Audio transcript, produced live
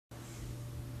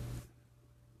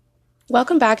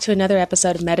Welcome back to another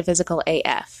episode of Metaphysical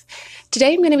AF.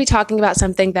 Today I'm going to be talking about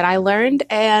something that I learned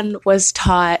and was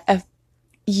taught a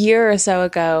year or so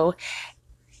ago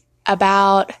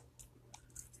about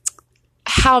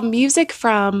how music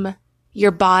from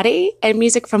your body and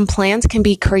music from plants can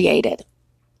be created.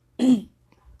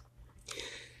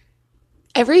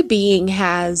 Every being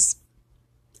has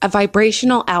a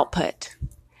vibrational output,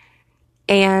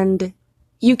 and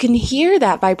you can hear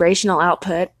that vibrational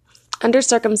output under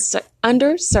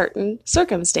certain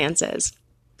circumstances.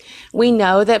 We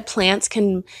know that plants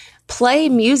can play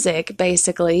music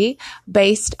basically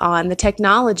based on the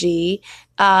technology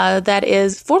that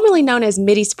is formerly known as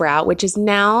MIDI sprout, which is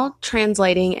now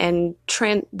translating and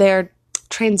they're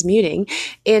transmuting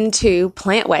into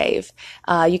Plantwave.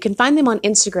 You can find them on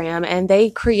Instagram, and they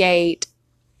create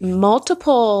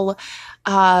multiple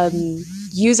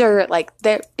user, like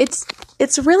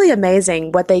it's really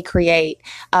amazing what they create,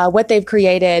 what they've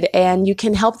created, and you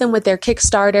can help them with their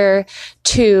Kickstarter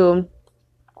to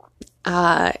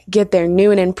get their new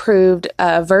and improved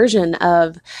version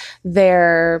of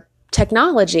their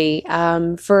technology.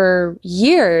 For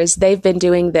years, they've been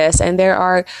doing this, and there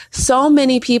are so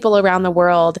many people around the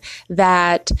world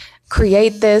that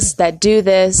create this, that do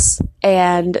this,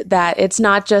 and that it's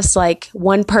not just like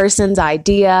one person's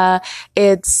idea.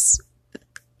 It's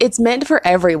meant for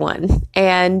everyone.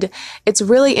 And it's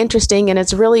really interesting, and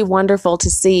it's really wonderful to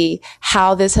see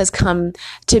how this has come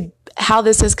to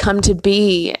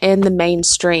be in the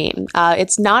mainstream.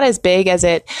 It's not as big as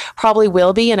it probably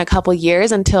will be in a couple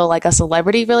years until like a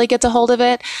celebrity really gets a hold of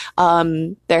it.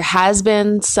 There has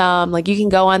been some, like, you can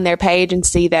go on their page and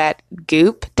see that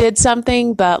Goop did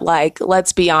something, but like,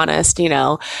 let's be honest,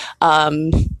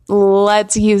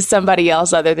 let's use somebody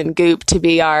else other than Goop to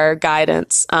be our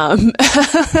guidance.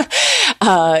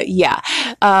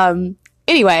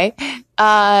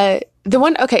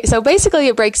 So basically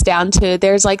it breaks down to,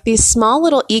 there's like these small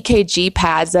little EKG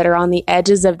pads that are on the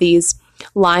edges of these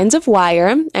lines of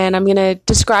wire. And I'm going to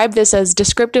describe this as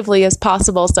descriptively as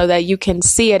possible so that you can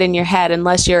see it in your head.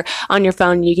 Unless you're on your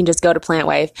phone, you can just go to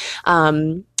Plantwave,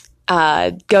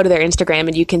 go to their Instagram,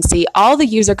 and you can see all the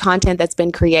user content that's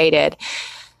been created.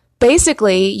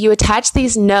 Basically, you attach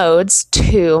these nodes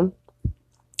to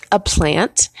a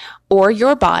plant or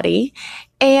your body,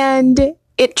 and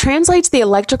it translates the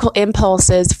electrical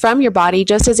impulses from your body,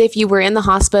 just as if you were in the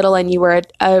hospital and you were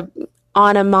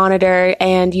on a monitor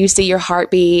and you see your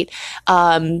heartbeat.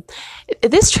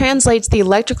 This translates the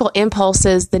electrical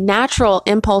impulses, the natural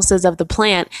impulses of the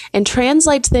plant, and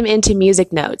translates them into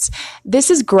music notes. This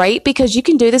is great because you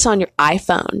can do this on your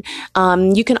iPhone.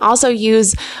 You can also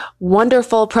use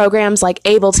wonderful programs like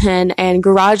Ableton and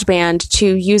GarageBand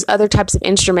to use other types of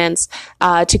instruments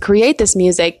to create this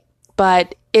music.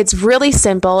 But it's really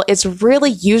simple, it's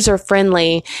really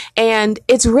user-friendly, and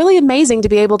it's really amazing to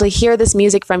be able to hear this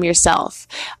music from yourself.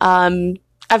 I've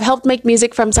helped make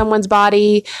music from someone's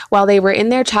body while they were in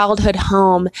their childhood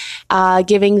home,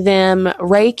 giving them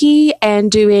Reiki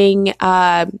and doing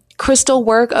crystal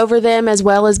work over them, as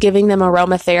well as giving them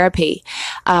aromatherapy.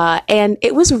 And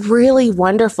it was really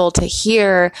wonderful to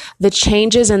hear the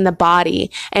changes in the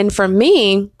body. And for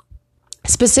me,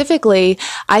 specifically,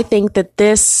 I think that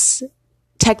this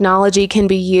technology can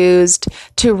be used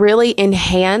to really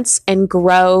enhance and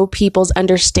grow people's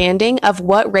understanding of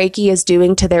what Reiki is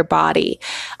doing to their body.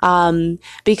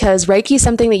 Because Reiki is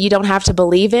something that you don't have to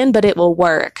believe in, but it will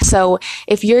work. So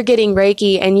if you're getting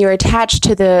Reiki and you're attached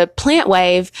to the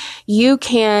Plantwave, you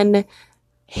can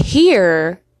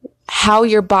hear how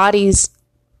your body's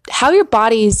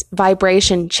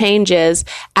vibration changes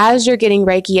as you're getting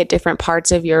Reiki at different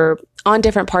parts of your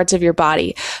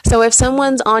body. So if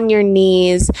someone's on your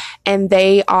knees and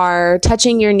they are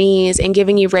touching your knees and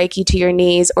giving you Reiki to your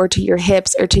knees or to your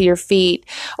hips or to your feet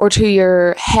or to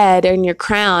your head and your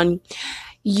crown,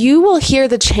 you will hear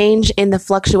the change in the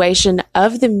fluctuation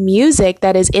of the music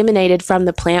that is emanated from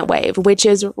the Plantwave, which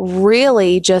is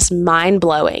really just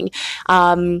mind-blowing.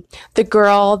 The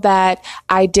girl that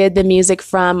I did the music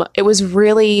from, it was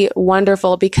really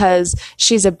wonderful because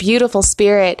she's a beautiful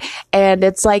spirit, and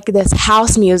it's like this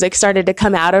house music started to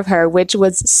come out of her, which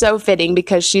was so fitting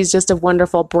because she's just a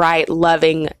wonderful, bright,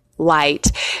 loving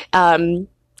light.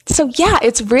 So yeah,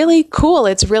 it's really cool.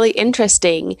 It's really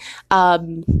interesting.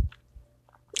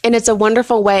 And it's a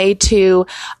wonderful way to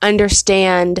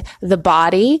understand the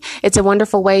body. It's a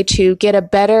wonderful way to get a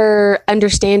better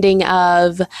understanding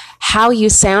of how you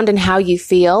sound and how you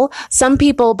feel. Some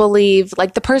people believe,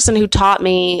 like the person who taught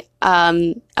me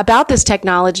about this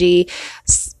technology,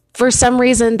 for some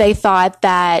reason they thought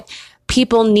that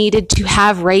people needed to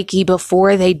have Reiki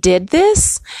before they did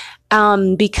this.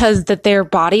 because that their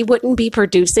body wouldn't be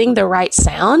producing the right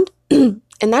sound. And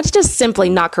that's just simply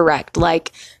not correct.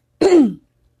 Like,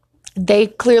 they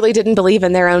clearly didn't believe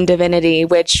in their own divinity,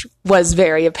 which was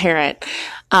very apparent,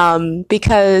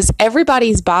 because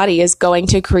everybody's body is going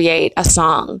to create a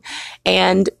song.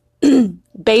 And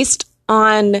based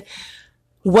on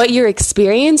what you're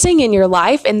experiencing in your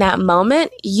life in that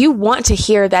moment, you want to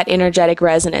hear that energetic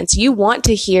resonance. You want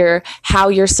to hear how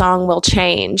your song will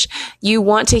change. You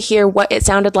want to hear what it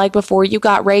sounded like before you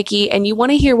got Reiki, and you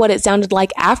want to hear what it sounded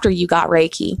like after you got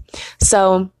Reiki.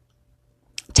 So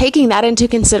taking that into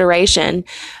consideration,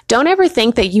 don't ever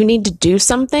think that you need to do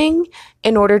something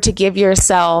in order to give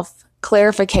yourself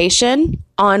clarification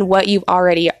on what you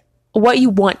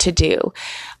want to do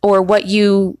or what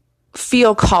you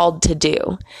feel called to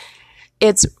do.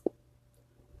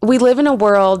 We live in a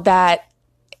world that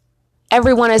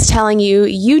everyone is telling you,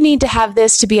 you need to have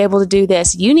this to be able to do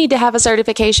this. You need to have a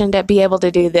certification to be able to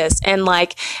do this. And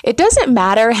like, it doesn't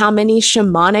matter how many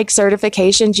shamanic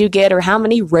certifications you get or how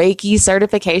many Reiki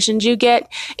certifications you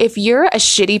get. If you're a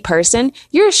shitty person,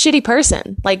 you're a shitty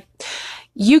person. Like,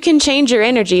 you can change your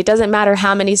energy. It doesn't matter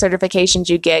how many certifications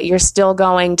you get. You're still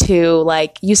going to,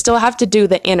 you still have to do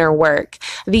the inner work.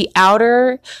 The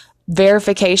outer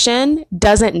verification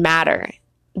doesn't matter.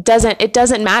 It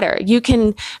doesn't matter. You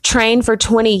can train for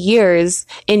 20 years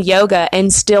in yoga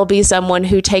and still be someone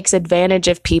who takes advantage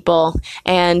of people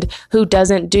and who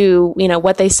doesn't do,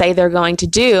 what they say they're going to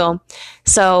do.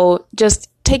 So just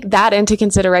take that into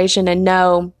consideration and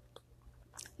know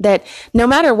that no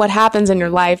matter what happens in your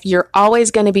life, you're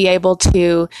always going to be able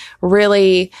to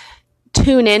really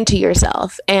tune into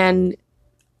yourself. And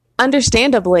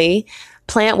understandably,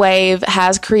 Plantwave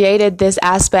has created this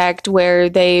aspect where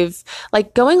they've,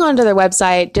 going onto their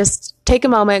website, just take a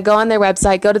moment, go on their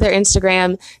website, go to their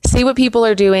Instagram, see what people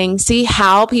are doing, see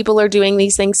how people are doing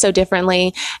these things so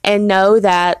differently, and know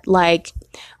that,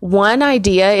 one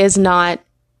idea is no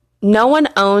one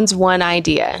owns one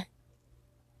idea.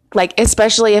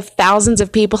 Especially if thousands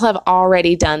of people have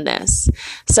already done this.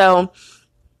 So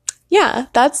yeah,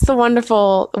 that's the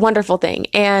wonderful, wonderful thing.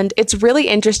 And it's really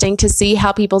interesting to see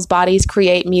how people's bodies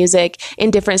create music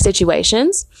in different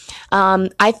situations.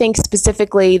 I think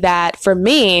specifically that for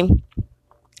me,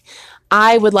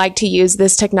 I would like to use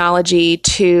this technology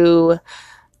to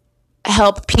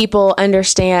help people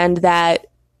understand that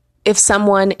if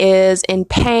someone is in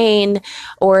pain,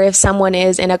 or if someone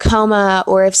is in a coma,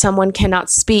 or if someone cannot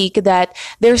speak, that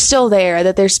they're still there,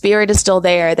 that their spirit is still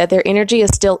there, that their energy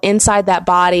is still inside that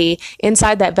body,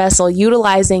 inside that vessel,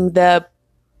 utilizing the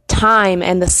time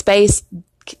and the space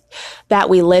that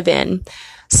we live in.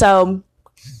 So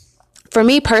for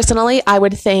me personally, I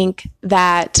would think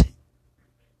that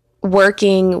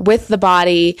working with the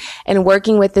body and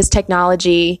working with this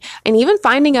technology and even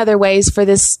finding other ways for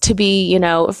this to be,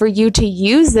 for you to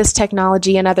use this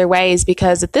technology in other ways,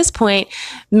 because at this point,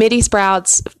 MIDI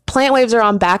sprouts, plant waves are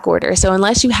on back order. So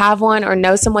unless you have one or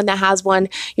know someone that has one,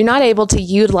 you're not able to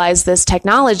utilize this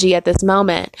technology at this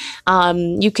moment.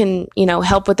 You can,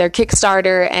 help with their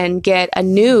Kickstarter and get a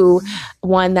new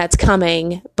one that's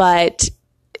coming. But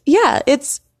yeah,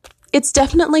 it's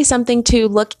definitely something to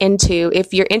look into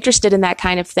if you're interested in that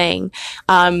kind of thing.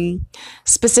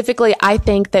 Specifically, I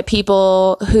think that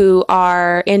people who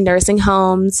are in nursing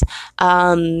homes,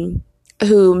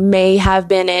 who may have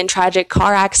been in tragic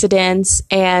car accidents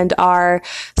and are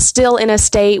still in a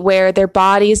state where their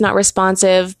body is not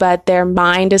responsive, but their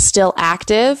mind is still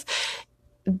active,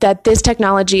 that this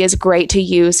technology is great to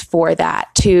use for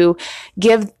that, to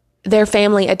give their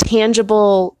family a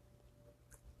tangible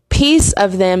piece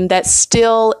of them that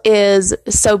still is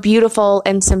so beautiful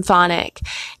and symphonic.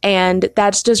 And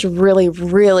that's just really,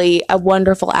 really a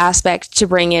wonderful aspect to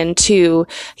bring into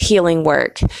healing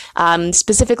work.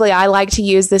 Specifically, I like to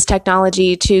use this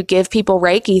technology to give people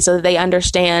Reiki so that they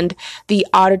understand the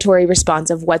auditory response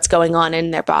of what's going on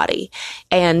in their body.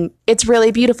 And it's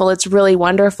really beautiful. It's really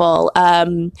wonderful.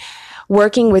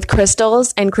 Working with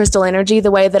crystals and crystal energy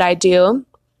the way that I do,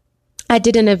 I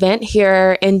did an event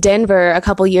here in Denver a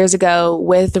couple years ago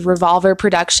with Revolver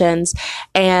Productions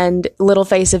and Little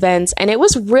Face Events, and it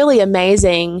was really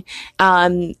amazing.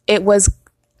 It was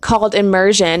called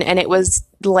Immersion, and it was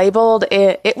labeled,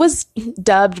 it was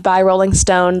dubbed by Rolling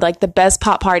Stone like the best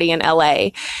pop party in LA.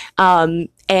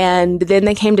 And then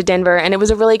they came to Denver, and it was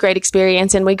a really great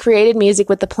experience, and we created music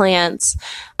with the plants.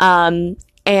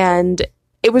 And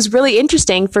it was really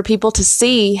interesting for people to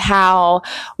see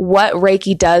what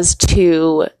Reiki does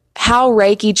to how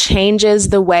Reiki changes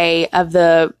the way of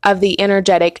the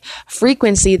energetic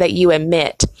frequency that you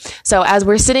emit. So as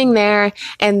we're sitting there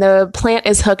and the plant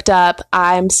is hooked up,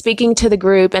 I'm speaking to the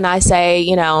group and I say,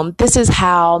 this is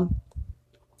how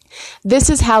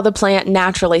the plant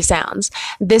naturally sounds.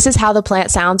 This is how the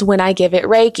plant sounds when I give it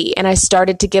Reiki. And I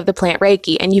started to give the plant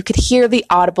Reiki, and you could hear the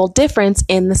audible difference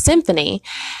in the symphony.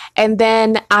 And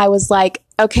then I was like,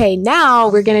 okay, now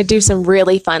we're going to do some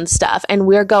really fun stuff. And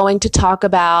we're going to talk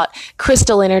about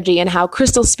crystal energy and how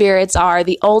crystal spirits are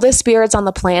the oldest spirits on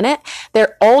the planet.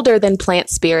 They're older than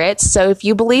plant spirits. So if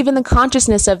you believe in the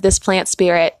consciousness of this plant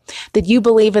spirit, then you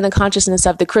believe in the consciousness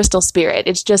of the crystal spirit.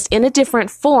 It's just in a different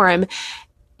form,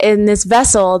 in this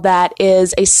vessel that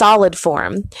is a solid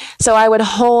form. So I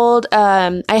held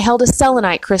a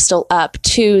selenite crystal up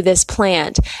to this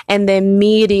plant, and they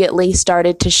immediately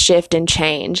started to shift and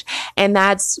change. And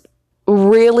that's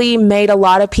really made a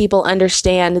lot of people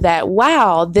understand that,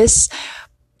 wow,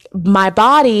 my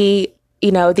body,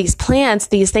 these plants,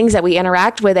 these things that we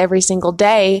interact with every single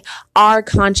day are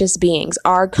conscious beings,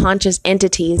 are conscious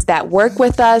entities that work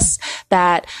with us,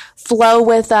 that flow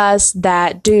with us,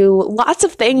 that do lots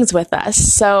of things with us.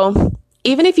 So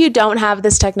even if you don't have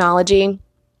this technology,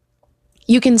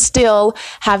 you can still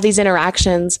have these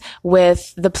interactions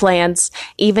with the plants,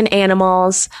 even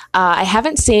animals. I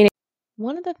haven't seen it.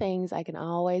 One of the things I can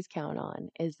always count on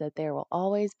is that there will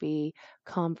always be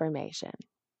confirmation.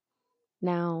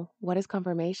 Now, what is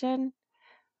confirmation?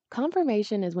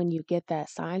 Confirmation is when you get that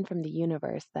sign from the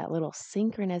universe, that little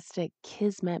synchronistic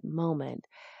kismet moment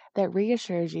that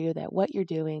reassures you that what you're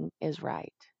doing is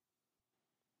right.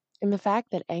 And the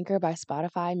fact that Anchor by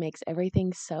Spotify makes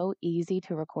everything so easy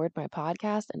to record my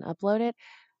podcast and upload it,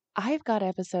 I've got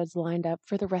episodes lined up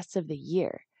for the rest of the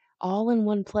year, all in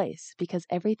one place, because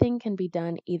everything can be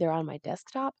done either on my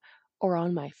desktop or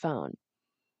on my phone.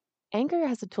 Anchor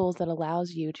has the tools that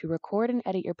allows you to record and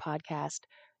edit your podcast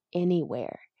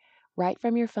anywhere, right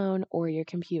from your phone or your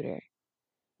computer.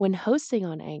 When hosting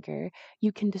on Anchor,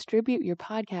 you can distribute your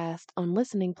podcast on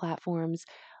listening platforms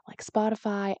like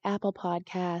Spotify, Apple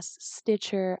Podcasts,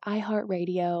 Stitcher,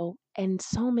 iHeartRadio, and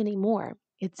so many more.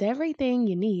 It's everything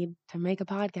you need to make a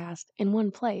podcast in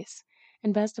one place.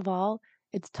 And best of all,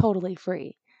 it's totally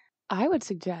free. I would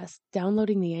suggest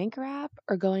downloading the Anchor app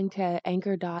or going to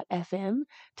anchor.fm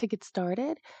to get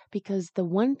started, because the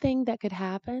one thing that could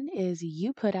happen is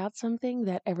you put out something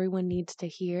that everyone needs to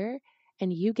hear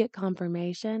and you get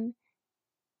confirmation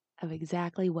of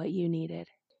exactly what you needed.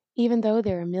 Even though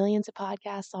there are millions of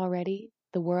podcasts already,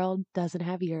 the world doesn't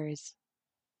have yours.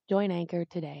 Join Anchor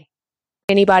today.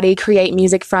 Anybody create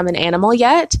music from an animal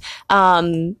yet?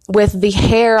 With the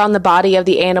hair on the body of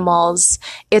the animals,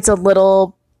 it's a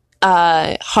little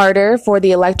harder for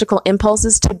the electrical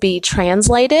impulses to be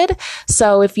translated.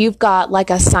 So if you've got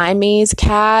like a Siamese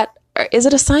cat, or is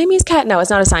it a Siamese cat? No, it's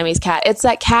not a Siamese cat. It's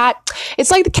that cat. It's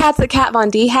like the cats that Kat Von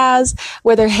D has,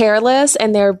 where they're hairless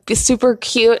and they're super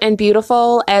cute and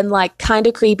beautiful and like kind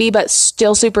of creepy, but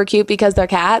still super cute because they're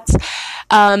cats.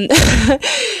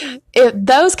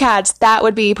 Those cats, that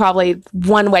would be probably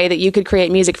one way that you could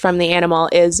create music from the animal,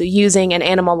 is using an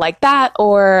animal like that,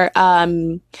 or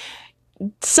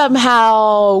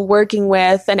somehow working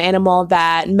with an animal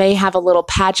that may have a little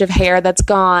patch of hair that's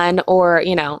gone, or,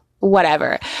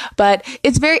 whatever. But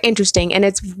it's very interesting, and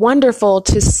it's wonderful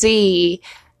to see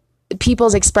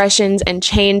people's expressions and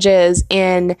changes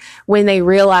in when they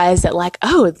realize that, like,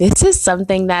 oh, this is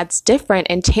something that's different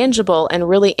and tangible and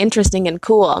really interesting and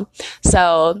cool.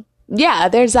 So yeah,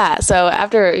 there's that. So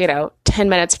after, 10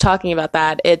 minutes of talking about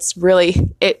that, it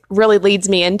really leads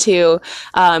me into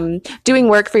doing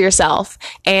work for yourself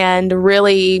and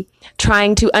really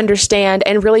trying to understand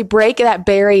and really break that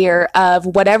barrier of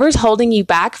whatever's holding you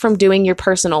back from doing your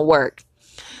personal work.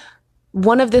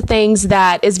 One of the things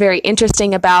that is very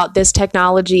interesting about this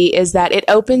technology is that it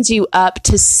opens you up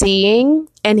to seeing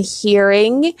and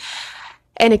hearing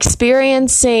and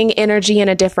experiencing energy in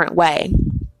a different way.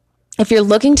 If you're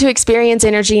looking to experience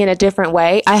energy in a different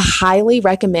way, I highly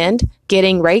recommend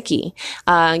getting Reiki,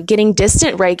 getting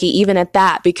distant Reiki even at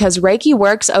that, because Reiki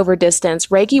works over distance.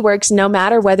 Reiki works no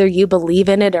matter whether you believe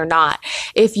in it or not.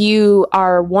 If you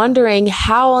are wondering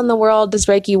how in the world does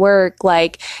Reiki work,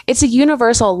 like, it's a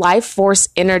universal life force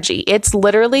energy. It's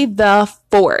literally the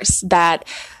force that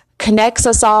connects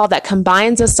us all, that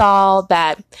combines us all,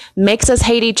 that makes us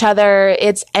hate each other.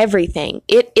 It's everything.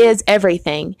 It is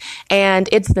everything. And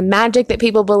it's the magic that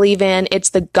people believe in.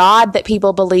 It's the God that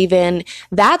people believe in.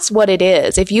 That's what it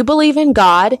is. If you believe in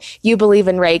God, you believe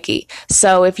in Reiki.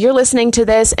 So if you're listening to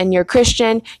this and you're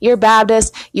Christian, you're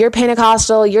Baptist, you're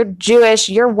Pentecostal, you're Jewish,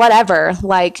 you're whatever,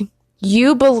 like,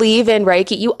 you believe in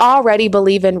Reiki, you already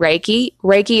believe in Reiki.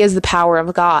 Reiki is the power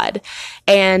of God.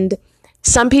 And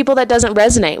some people that doesn't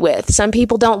resonate with. Some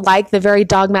people don't like the very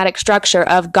dogmatic structure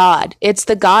of God. It's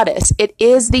the goddess. It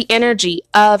is the energy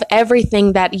of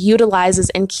everything that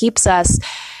utilizes and keeps us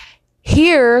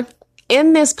here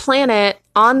in this planet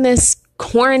on this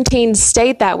quarantine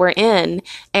state that we're in.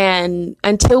 And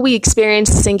until we experience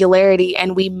the singularity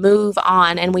and we move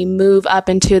on and we move up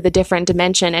into the different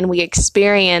dimension and we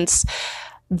experience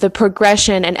the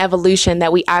progression and evolution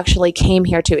that we actually came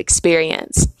here to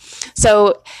experience.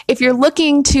 So if you're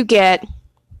looking to get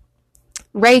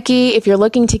Reiki, if you're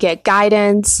looking to get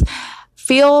guidance,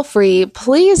 feel free,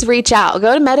 please reach out.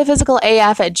 Go to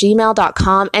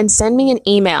metaphysicalaf@gmail.com and send me an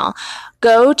email.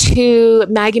 Go to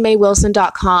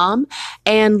maggiemaywilson.com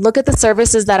and look at the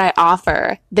services that I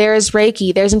offer. There's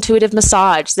Reiki, there's intuitive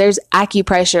massage, there's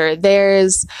acupressure,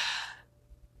 there's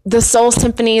the soul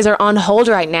symphonies are on hold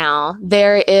right now.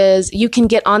 You can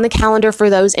get on the calendar for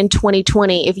those in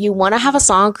 2020. If you want to have a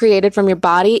song created from your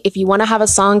body, if you want to have a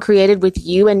song created with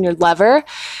you and your lover,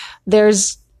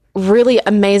 there's really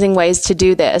amazing ways to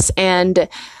do this. And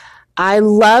I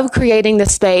love creating the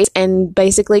space and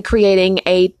basically creating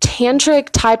a tantric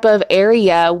type of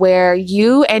area where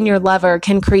you and your lover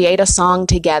can create a song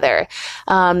together.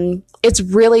 It's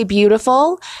really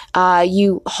beautiful.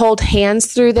 You hold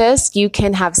hands through this. You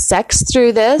can have sex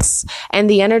through this, and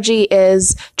the energy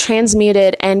is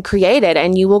transmuted and created,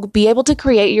 and you will be able to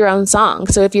create your own song.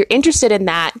 So if you're interested in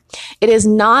that, it is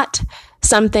not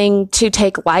something to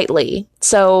take lightly.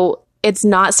 So it's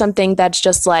not something that's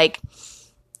just like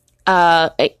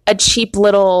a cheap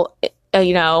little,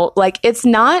 it's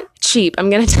not cheap. I'm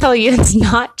going to tell you it's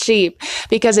not cheap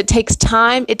because it takes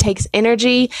time, it takes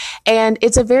energy, and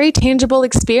it's a very tangible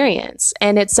experience.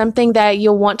 And it's something that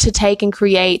you'll want to take and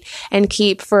create and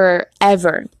keep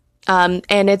forever. And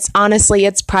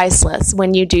it's priceless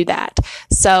when you do that.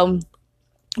 So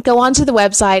go onto the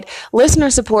website. Listener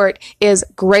support is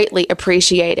greatly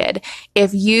appreciated.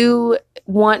 If you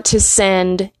want to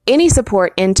send any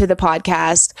support into the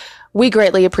podcast, we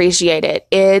greatly appreciate it.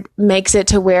 It makes it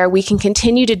to where we can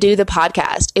continue to do the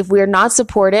podcast. If we're not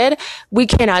supported, we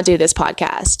cannot do this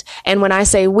podcast. And when I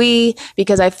say we,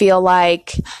 because I feel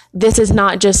like this is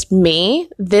not just me,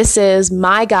 this is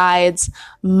my guides,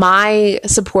 my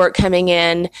support coming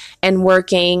in and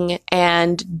working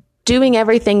and doing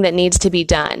everything that needs to be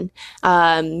done.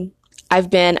 I've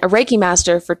been a Reiki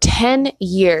master for 10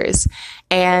 years,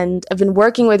 and I've been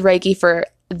working with Reiki for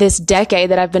this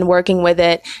decade that I've been working with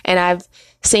it. And I've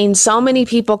seen so many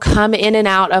people come in and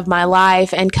out of my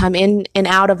life and come in and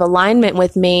out of alignment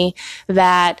with me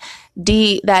that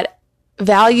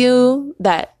value,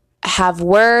 that have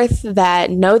worth,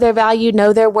 that know their value,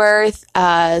 know their worth.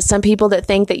 Some people that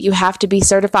think that you have to be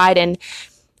certified in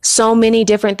so many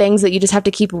different things that you just have to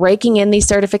keep raking in these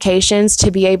certifications to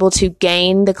be able to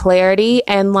gain the clarity.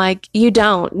 And you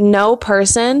don't. No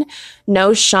person,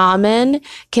 no shaman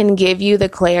can give you the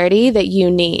clarity that you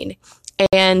need.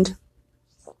 And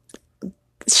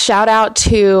shout out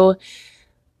to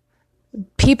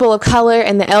people of color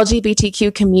and the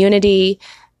LGBTQ community,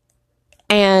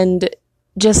 and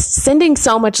just sending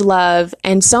so much love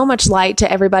and so much light to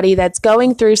everybody that's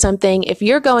going through something. If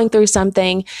you're going through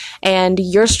something and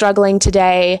you're struggling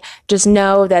today, just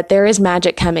know that there is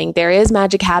magic coming. There is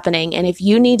magic happening. And if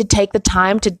you need to take the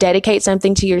time to dedicate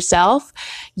something to yourself,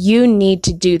 you need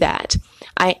to do that.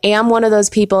 I am one of those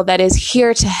people that is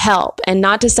here to help, and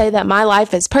not to say that my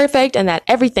life is perfect and that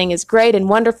everything is great and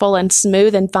wonderful and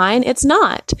smooth and fine. It's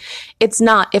not. It's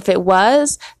not. If it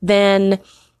was, then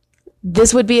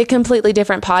this would be a completely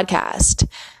different podcast.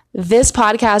 This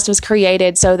podcast was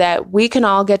created so that we can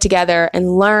all get together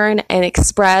and learn and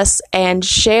express and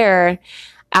share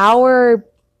our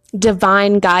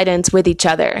divine guidance with each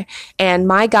other. And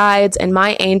my guides and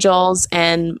my angels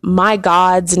and my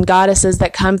gods and goddesses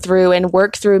that come through and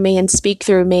work through me and speak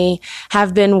through me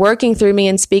have been working through me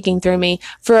and speaking through me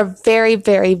for a very,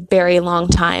 very, very long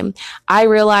time. I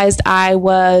realized I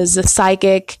was a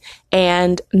psychic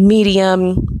and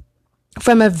medium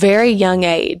from a very young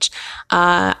age.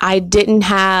 I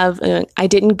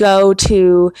didn't go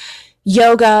to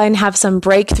yoga and have some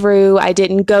breakthrough. I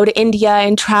didn't go to India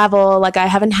and travel. I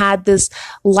haven't had this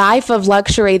life of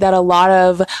luxury that a lot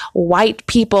of white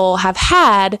people have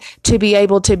had to be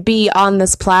able to be on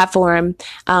this platform.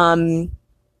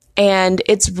 And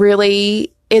it's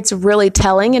really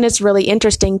telling, and it's really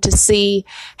interesting to see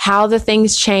how the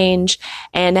things change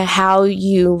and how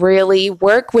you really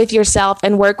work with yourself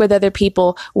and work with other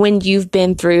people when you've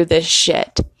been through this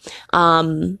shit.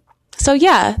 So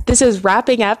yeah, this is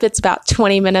wrapping up. It's about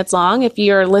 20 minutes long. If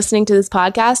you're listening to this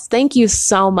podcast, thank you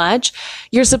so much.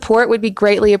 Your support would be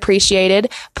greatly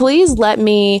appreciated. Please let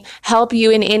me help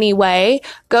you in any way.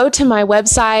 Go to my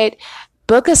website,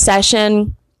 book a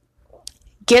session,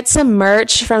 get some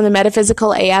merch from the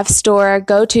Metaphysical AF store.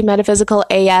 Go to Metaphysical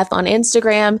AF on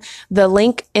Instagram. The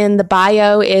link in the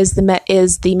bio is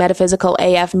the Metaphysical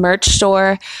AF merch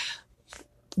store.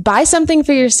 Buy something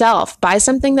for yourself. Buy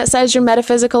something that says you're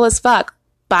metaphysical as fuck.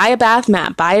 Buy a bath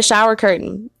mat. Buy a shower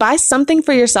curtain. Buy something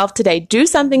for yourself today. Do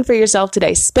something for yourself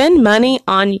today. Spend money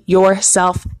on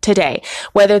yourself today.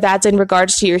 Whether that's in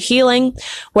regards to your healing,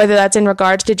 whether that's in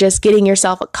regards to just getting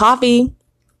yourself a coffee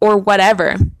or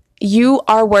whatever. You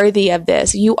are worthy of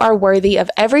this. You are worthy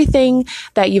of everything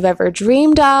that you've ever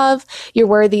dreamed of. You're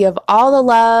worthy of all the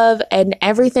love and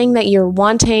everything that you're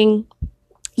wanting.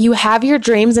 You have your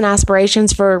dreams and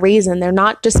aspirations for a reason. They're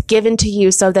not just given to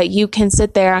you so that you can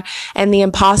sit there and the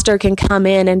imposter can come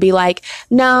in and be like,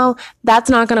 no, that's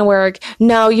not going to work.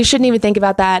 No, you shouldn't even think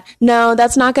about that. No,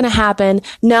 that's not going to happen.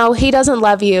 No, he doesn't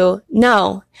love you.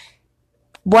 No,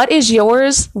 what is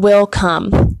yours will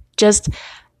come. Just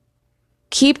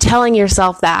keep telling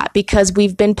yourself that, because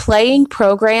we've been playing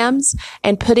programs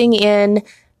and putting in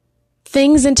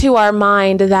things into our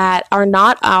mind that are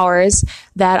not ours,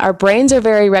 that our brains are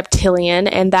very reptilian,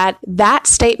 and that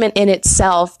statement in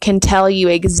itself can tell you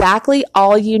exactly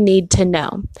all you need to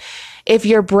know. If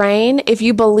you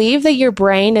believe that your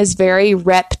brain is very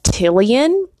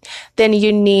reptilian, then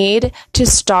you need to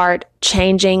start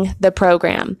changing the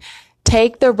program.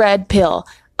 Take the red pill,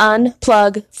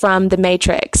 unplug from the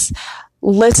matrix.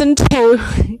 Listen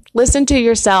to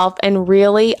yourself and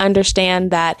really understand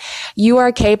that you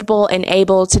are capable and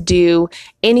able to do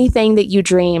anything that you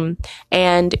dream.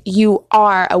 And you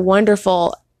are a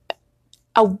wonderful,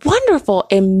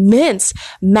 immense,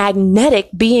 magnetic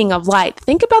being of light.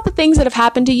 Think about the things that have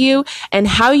happened to you and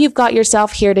how you've got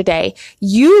yourself here today.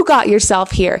 You got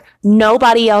yourself here.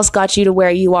 Nobody else got you to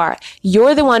where you are.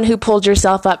 You're the one who pulled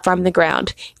yourself up from the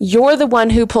ground. You're the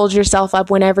one who pulled yourself up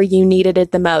whenever you needed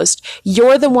it the most.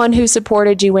 You're the one who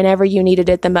supported you whenever you needed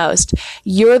it the most.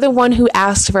 You're the one who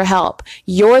asked for help.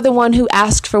 You're the one who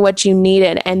asked for what you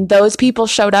needed. And those people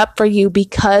showed up for you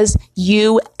because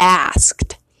you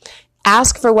asked.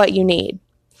 Ask for what you need.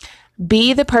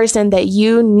 Be the person that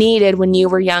you needed when you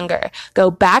were younger. Go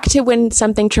back to when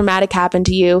something traumatic happened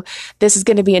to you. This is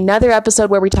going to be another episode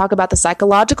where we talk about the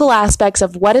psychological aspects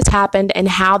of what has happened and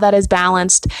how that has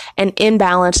balanced and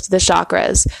imbalanced the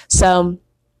chakras. So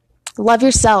love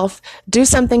yourself. Do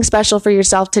something special for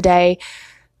yourself today.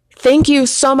 Thank you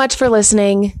so much for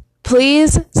listening.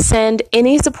 Please send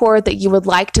any support that you would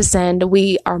like to send.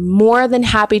 We are more than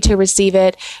happy to receive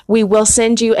it. We will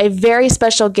send you a very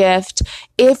special gift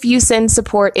if you send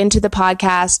support into the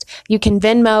podcast. You can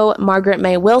Venmo Margaret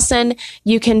May Wilson.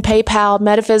 You can PayPal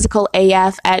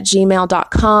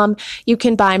metaphysicalaf@gmail.com. You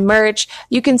can buy merch.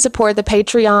 You can support the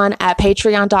Patreon at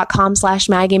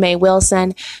patreon.com/Maggie May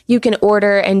Wilson. You can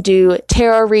order and do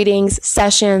tarot readings,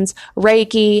 sessions,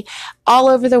 Reiki, all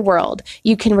over the world.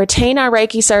 You can retain our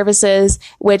Reiki services,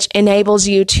 which enables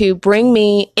you to bring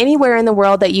me anywhere in the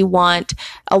world that you want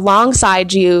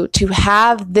alongside you to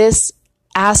have this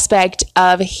aspect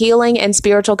of healing and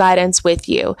spiritual guidance with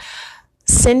you.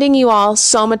 Sending you all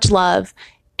so much love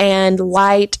and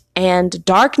light and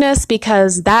darkness,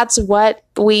 because that's what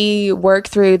we work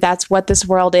through. That's what this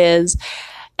world is.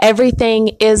 Everything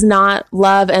is not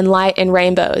love and light and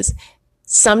rainbows.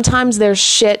 Sometimes there's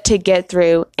shit to get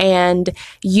through, and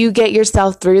you get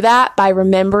yourself through that by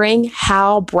remembering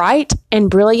how bright and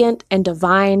brilliant and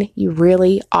divine you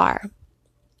really are.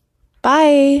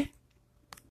 Bye.